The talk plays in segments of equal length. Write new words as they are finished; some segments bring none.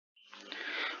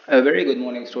A very good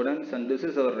morning, students, and this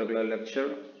is our regular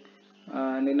lecture.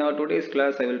 And in our today's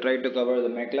class, I will try to cover the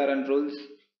Maclaren rules,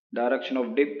 direction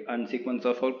of dip, and sequence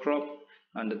of outcrop,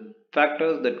 and the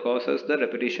factors that causes the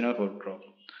repetition of outcrop.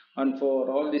 And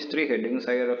for all these three headings,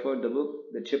 I referred the book,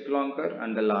 the Chip Lonker,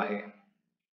 and the Lahe.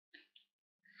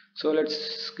 So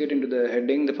let's get into the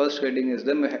heading. The first heading is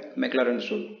the Mclaren's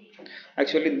Rule.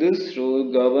 Actually, this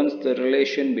rule governs the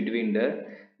relation between the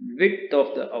width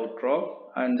of the outcrop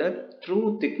and the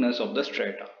true thickness of the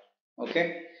strata.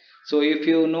 Okay. So if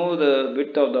you know the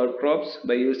width of the outcrops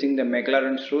by using the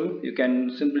Maclaren's rule, you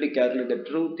can simply calculate the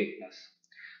true thickness.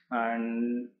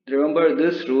 And remember,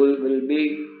 this rule will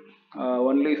be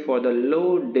only for the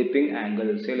low dipping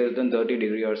angle, say less than 30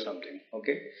 degree or something.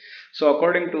 Okay, so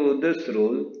according to this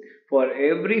rule, for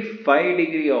every 5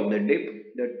 degree of the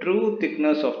dip, the true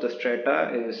thickness of the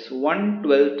strata is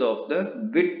 1/12 of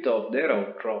the width of their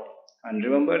outcrop. And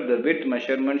remember, the width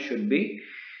measurement should be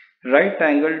right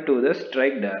angle to the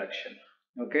strike direction.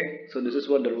 Okay, so this is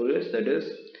what the rule is, that is,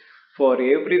 for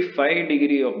every 5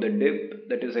 degree of the dip,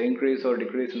 that is increase or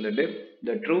decrease in the dip,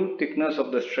 the true thickness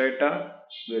of the strata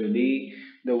will be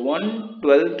the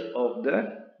 1/12 of the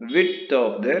width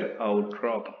of their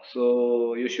outcrop.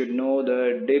 So you should know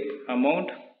the dip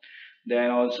amount, then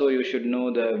also you should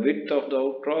know the width of the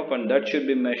outcrop, and that should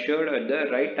be measured at the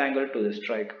right angle to the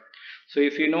strike. So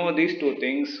if you know these two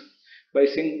things, by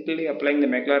simply applying the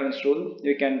Maclaren's rule,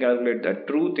 you can calculate the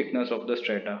true thickness of the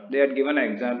strata. They had given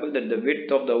an example that the width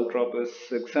of the outcrop is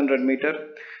 600 meter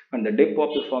and the dip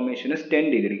of the formation is 10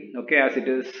 degree. Okay, as it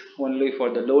is only for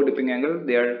the low dipping angle,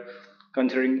 they are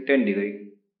considering 10 degree.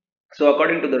 So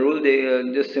according to the rule, they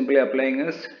just simply applying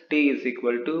as T is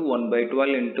equal to 1 by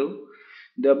 12 into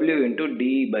W into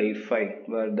D by 5,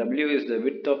 where W is the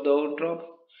width of the outcrop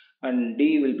and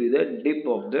D will be the dip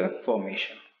of the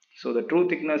formation. So the true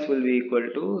thickness will be equal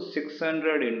to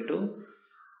 600 into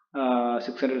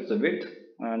 600 is the width,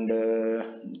 and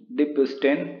dip is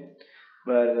 10,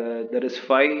 where there is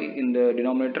 5 in the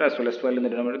denominator as well as 12 in the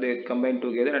denominator. They combine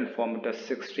together and form it as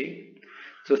 60.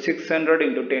 So 600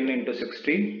 into 10 into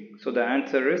 60, so the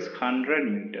answer is 100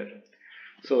 meter.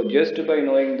 So just by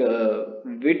knowing the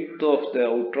width of the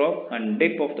outcrop and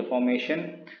dip of the formation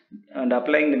and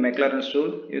applying the Maclaren's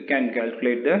rule, you can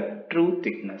calculate the true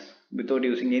thickness without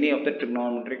using any of the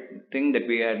trigonometric thing that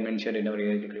we had mentioned in our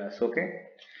geology class. Okay,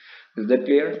 is that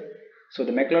clear? So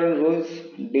the Maclaren rules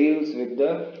deals with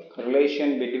the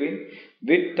relation between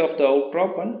width of the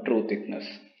outcrop and true thickness.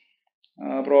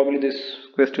 Probably this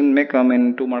question may come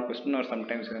in 2-mark question or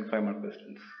sometimes in 5-mark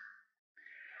questions.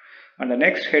 And the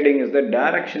next heading is the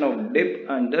direction of dip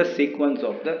and the sequence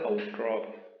of the outcrop.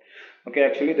 Okay,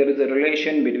 actually there is a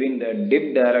relation between the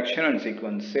dip direction and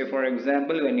sequence. Say for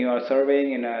example, when you are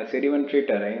surveying in a sedimentary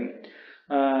terrain,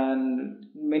 and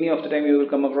many of the time you will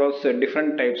come across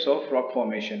different types of rock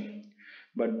formation.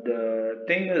 But the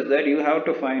thing is that you have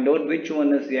to find out which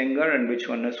one is younger and which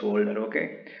one is older.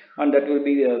 Okay, and that will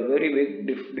be a very big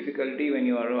difficulty when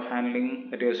you are handling,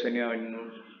 that is when you are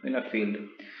in a field.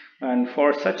 And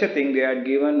for such a thing, they had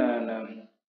given an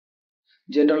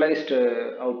generalized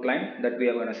outline that we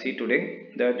are going to see today,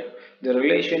 that the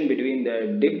relation between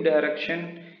the dip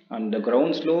direction and the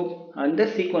ground slope and the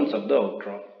sequence of the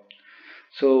outcrop.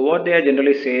 So what they are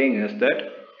generally saying is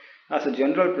that, as a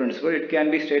general principle, it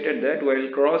can be stated that while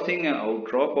crossing an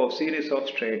outcrop of series of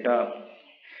strata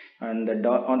and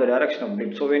on the direction of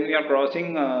dip, so when we are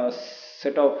crossing a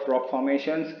set of rock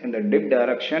formations in the dip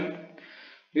direction,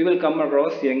 we will come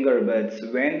across younger beds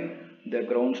when the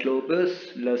ground slope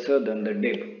is lesser than the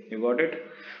dip. You got it?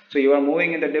 So you are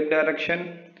moving in the dip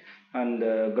direction and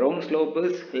the ground slope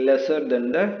is lesser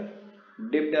than the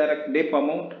dip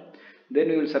amount, then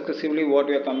we will successively, what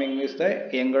we are coming is the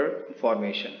younger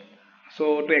formation.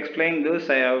 So to explain this,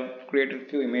 I have created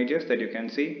few images that you can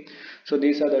see. So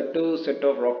these are the two set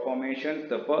of rock formations.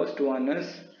 The first one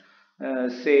is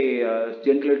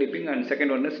gently dipping, and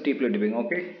second one is steeply dipping.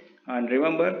 Okay, and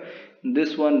remember,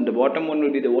 this one, the bottom one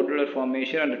will be the older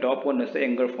formation and the top one is the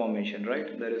younger formation,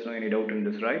 right? There is no any doubt in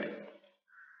this, right?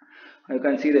 You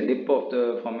can see the dip of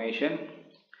the formation,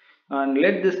 and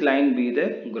let this line be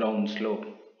the ground slope.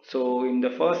 So in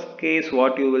the first case,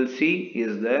 what you will see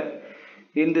is that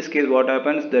in this case what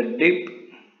happens, the dip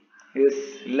is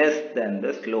less than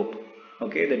the slope.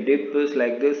 Okay, the dip is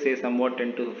like this, say somewhat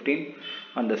 10 to 15,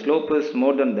 and the slope is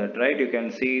more than that, right? You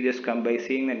can see this come by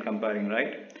seeing and comparing,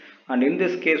 right? And in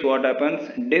this case what happens,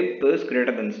 dip is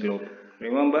greater than slope.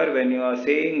 Remember, when you are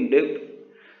saying dip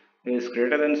is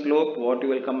greater than slope, what you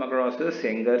will come across is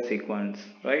younger sequence,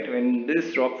 right? When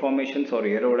these rock formations are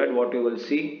eroded, what you will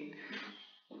see,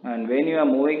 And when you are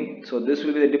moving, so this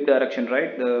will be the dip direction,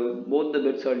 right? Both the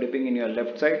bits are dipping in your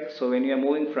left side. So when you are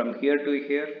moving from here to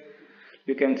here,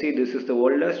 you can see this is the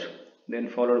oldest, then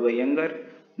followed by younger,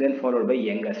 then followed by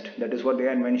youngest. That is what they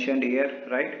had mentioned here,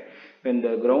 right? When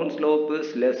the ground slope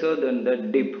is lesser than the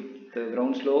dip, the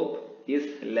ground slope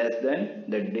is less than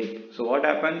the dip. So what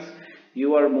happens?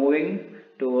 You are moving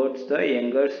towards the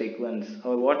younger sequence,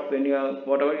 or what, when you are,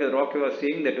 whatever the rock you are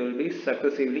seeing, that will be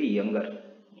successively younger.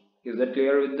 Is that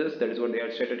clear with this? That is what they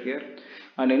have stated here.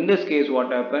 And in this case,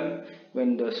 what happened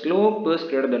when the slope is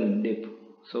greater than dip?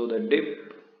 So the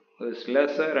dip is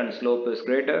lesser and slope is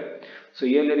greater. So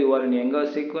here you are in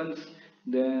younger sequence,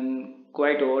 then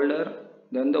quite older,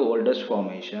 then the oldest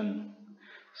formation.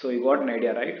 So you got an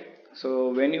idea, right?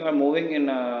 So when you are moving in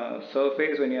a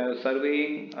surface, when you are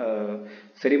surveying a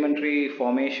sedimentary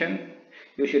formation,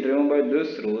 you should remember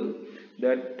this rule,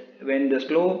 that when the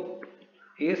slope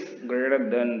is greater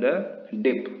than the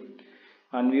dip,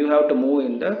 and you have to move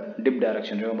in the dip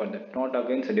direction, remember that, not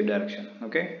against the dip direction.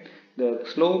 Okay, the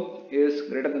slope is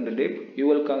greater than the dip, you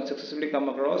will successfully come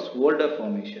across older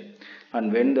formation,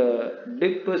 and when the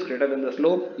dip is greater than the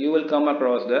slope, you will come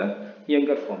across the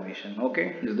younger formation.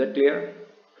 Okay, is that clear?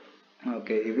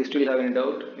 Okay, if you still have any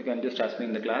doubt, you can just ask me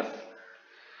in the class.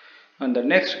 And the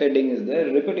next heading is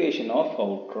the repetition of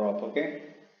outcrop. Okay,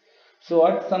 so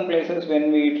at some places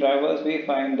when we traverse, we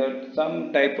find that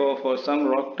some type of or some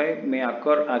rock type may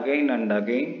occur again and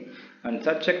again, and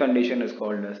such a condition is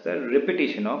called as the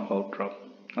repetition of outcrop.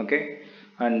 Okay,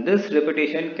 and this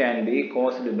repetition can be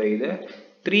caused by the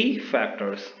three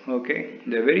factors. Okay,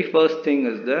 the very first thing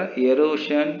is the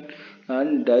erosion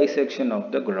and dissection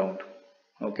of the ground.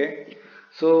 Okay,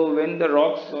 so when the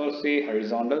rocks are say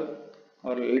horizontal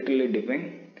or literally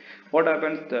dipping, what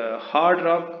happens? The hard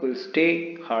rock will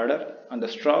stay harder and the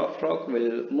soft rock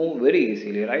will move very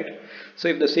easily, right? So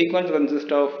if the sequence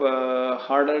consists of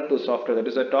harder to softer, that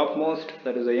is the topmost,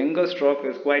 that is the youngest rock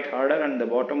is quite harder, and the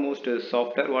bottommost is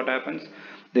softer, what happens?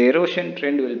 The erosion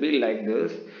trend will be like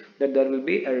this, that there will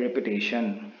be a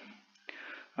repetition.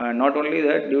 And not only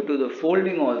that, due to the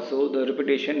folding also the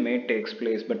repetition may takes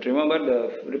place. But remember,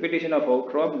 the repetition of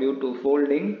outcrop due to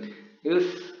folding is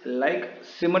like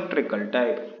symmetrical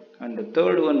type. And the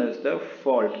third one is the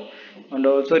fault, and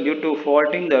also due to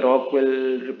faulting the rock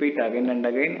will repeat again and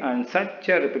again, and such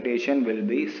a repetition will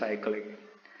be cyclic.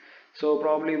 So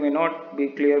probably may not be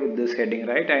clear with this heading,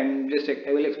 right?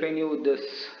 I will explain you this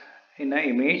in an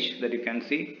image that you can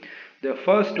see. The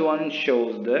first one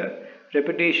shows the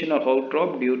repetition of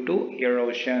outcrop due to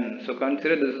erosion. So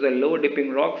consider this is a low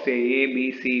dipping rock, say A,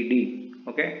 B, C, D.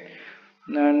 Okay,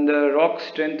 and the rock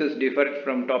strength is different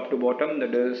from top to bottom.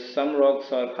 That is, some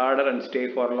rocks are harder and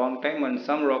stay for a long time, and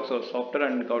some rocks are softer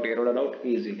and got eroded out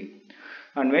easily.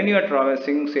 And when you are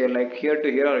traversing, say like here to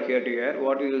here or here to here,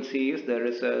 what you will see is there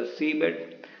is a C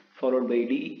bed followed by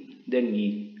D, then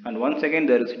E, and once again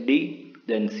there is D,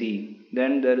 then C,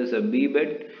 then there is a B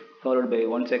bed followed by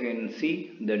once again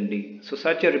C, then D. So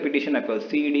such a repetition occurs,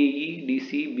 C, D, E, D,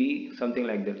 C, B, something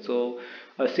like that. So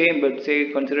a same bed,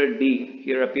 say consider D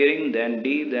here appearing, then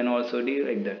D, then also D,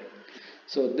 like that.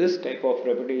 So this type of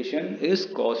repetition is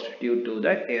caused due to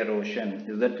the erosion.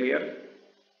 Is that clear?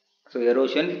 So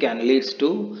erosion can leads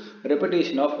to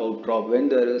repetition of outcrop when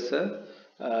there is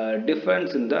a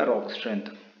difference in the rock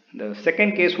strength. The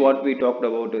second case what we talked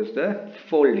about is the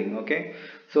folding. Okay,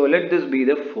 so let this be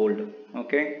the fold.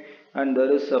 Okay, and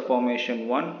there is a formation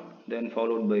 1, then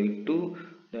followed by 2,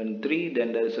 then 3,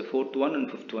 then there is a fourth one and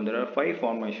fifth one. There are 5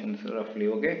 formations roughly.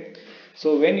 Okay,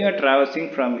 so when you are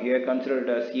traversing from here, consider it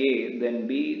as A, then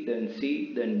B, then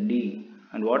C, then D,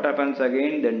 and what happens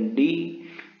again? Then D,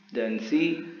 then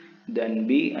C, then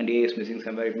B, and A is missing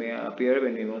somewhere. It may appear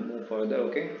when we move further.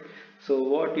 Okay, so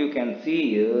what you can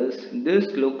see is this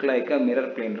look like a mirror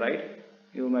plane, right?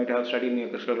 You might have studied in your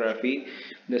crystallography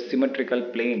the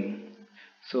symmetrical plane.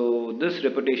 So this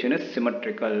repetition is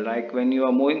symmetrical, like when you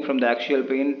are moving from the axial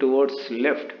plane towards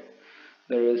left,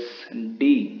 there is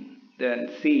D,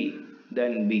 then C,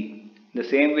 then B. The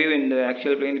same way in the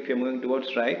axial plane, if you are moving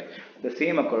towards right, the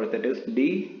same occurs, that is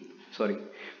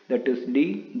that is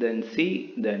D, then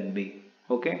C, then B.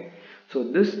 Okay, so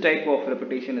this type of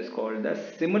repetition is called the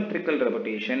symmetrical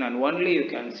repetition, and only you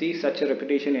can see such a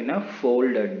repetition in a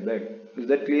folded bed. Is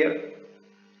that clear?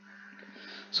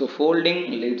 So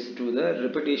folding leads to the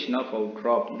repetition of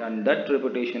outcrop, and that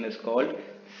repetition is called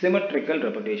symmetrical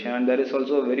repetition. And there is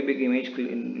also a very big image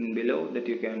in below that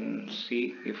you can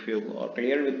see. If you are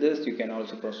clear with this, you can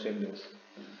also proceed this.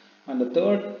 And the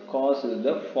third cause is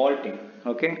the faulting.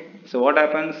 Okay, so what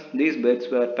happens? These beds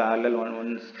were parallel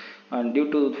ones, and due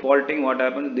to faulting, what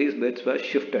happens? These beds were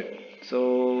shifted.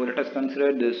 So let us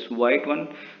consider this white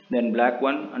one, then black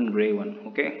one and gray one.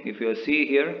 Okay, if you see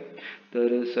here,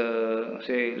 there is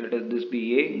say let us this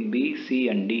be A, B, C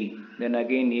and D. Then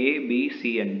again A, B,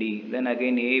 C and D. Then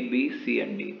again A, B, C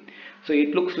and D. So it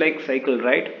looks like cycle,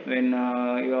 right? When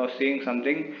you are seeing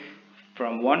something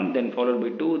from 1, then followed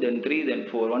by 2, then 3, then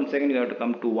 4. Once again you have to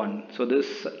come to 1. So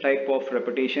this type of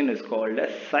repetition is called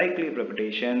as cyclic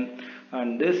repetition,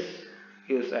 and this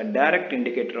is a direct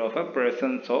indicator of a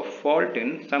presence of fault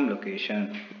in some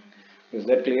location. Is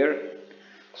that clear?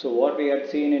 So what we had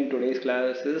seen in today's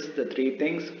class is the three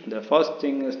things. The first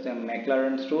thing is the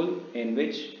Mclaren's rule, in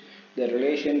which the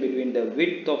relation between the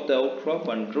width of the outcrop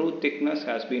and true thickness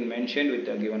has been mentioned with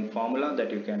a given formula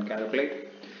that you can calculate.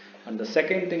 And the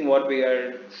second thing what we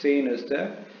are seeing is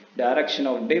the direction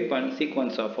of dip and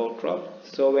sequence of outcrop.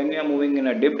 So when we are moving in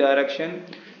a dip direction,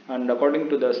 and according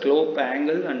to the slope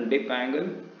angle and dip angle,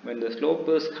 when the slope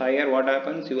is higher, what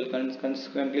happens? You will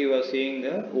consequently you are seeing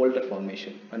the older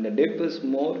formation. When the dip is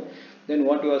more, then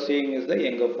what you are seeing is the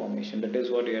younger formation. That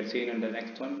is what you are seeing in the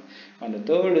next one. And the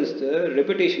third is the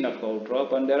repetition of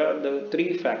outcrop, and there are the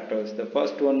three factors. The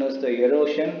first one is the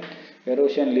erosion.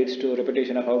 Erosion leads to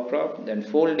repetition of outcrop. Then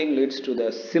folding leads to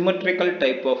the symmetrical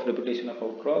type of repetition of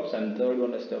outcrops, and third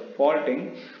one is the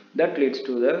faulting that leads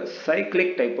to the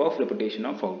cyclic type of repetition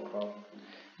of outcrop.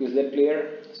 Is that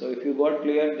clear? So if you got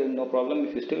clear, then no problem.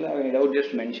 If you still have any doubt,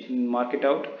 just mention, mark it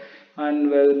out, and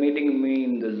while meeting me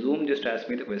in the Zoom, just ask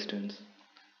me the questions.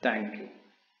 Thank you.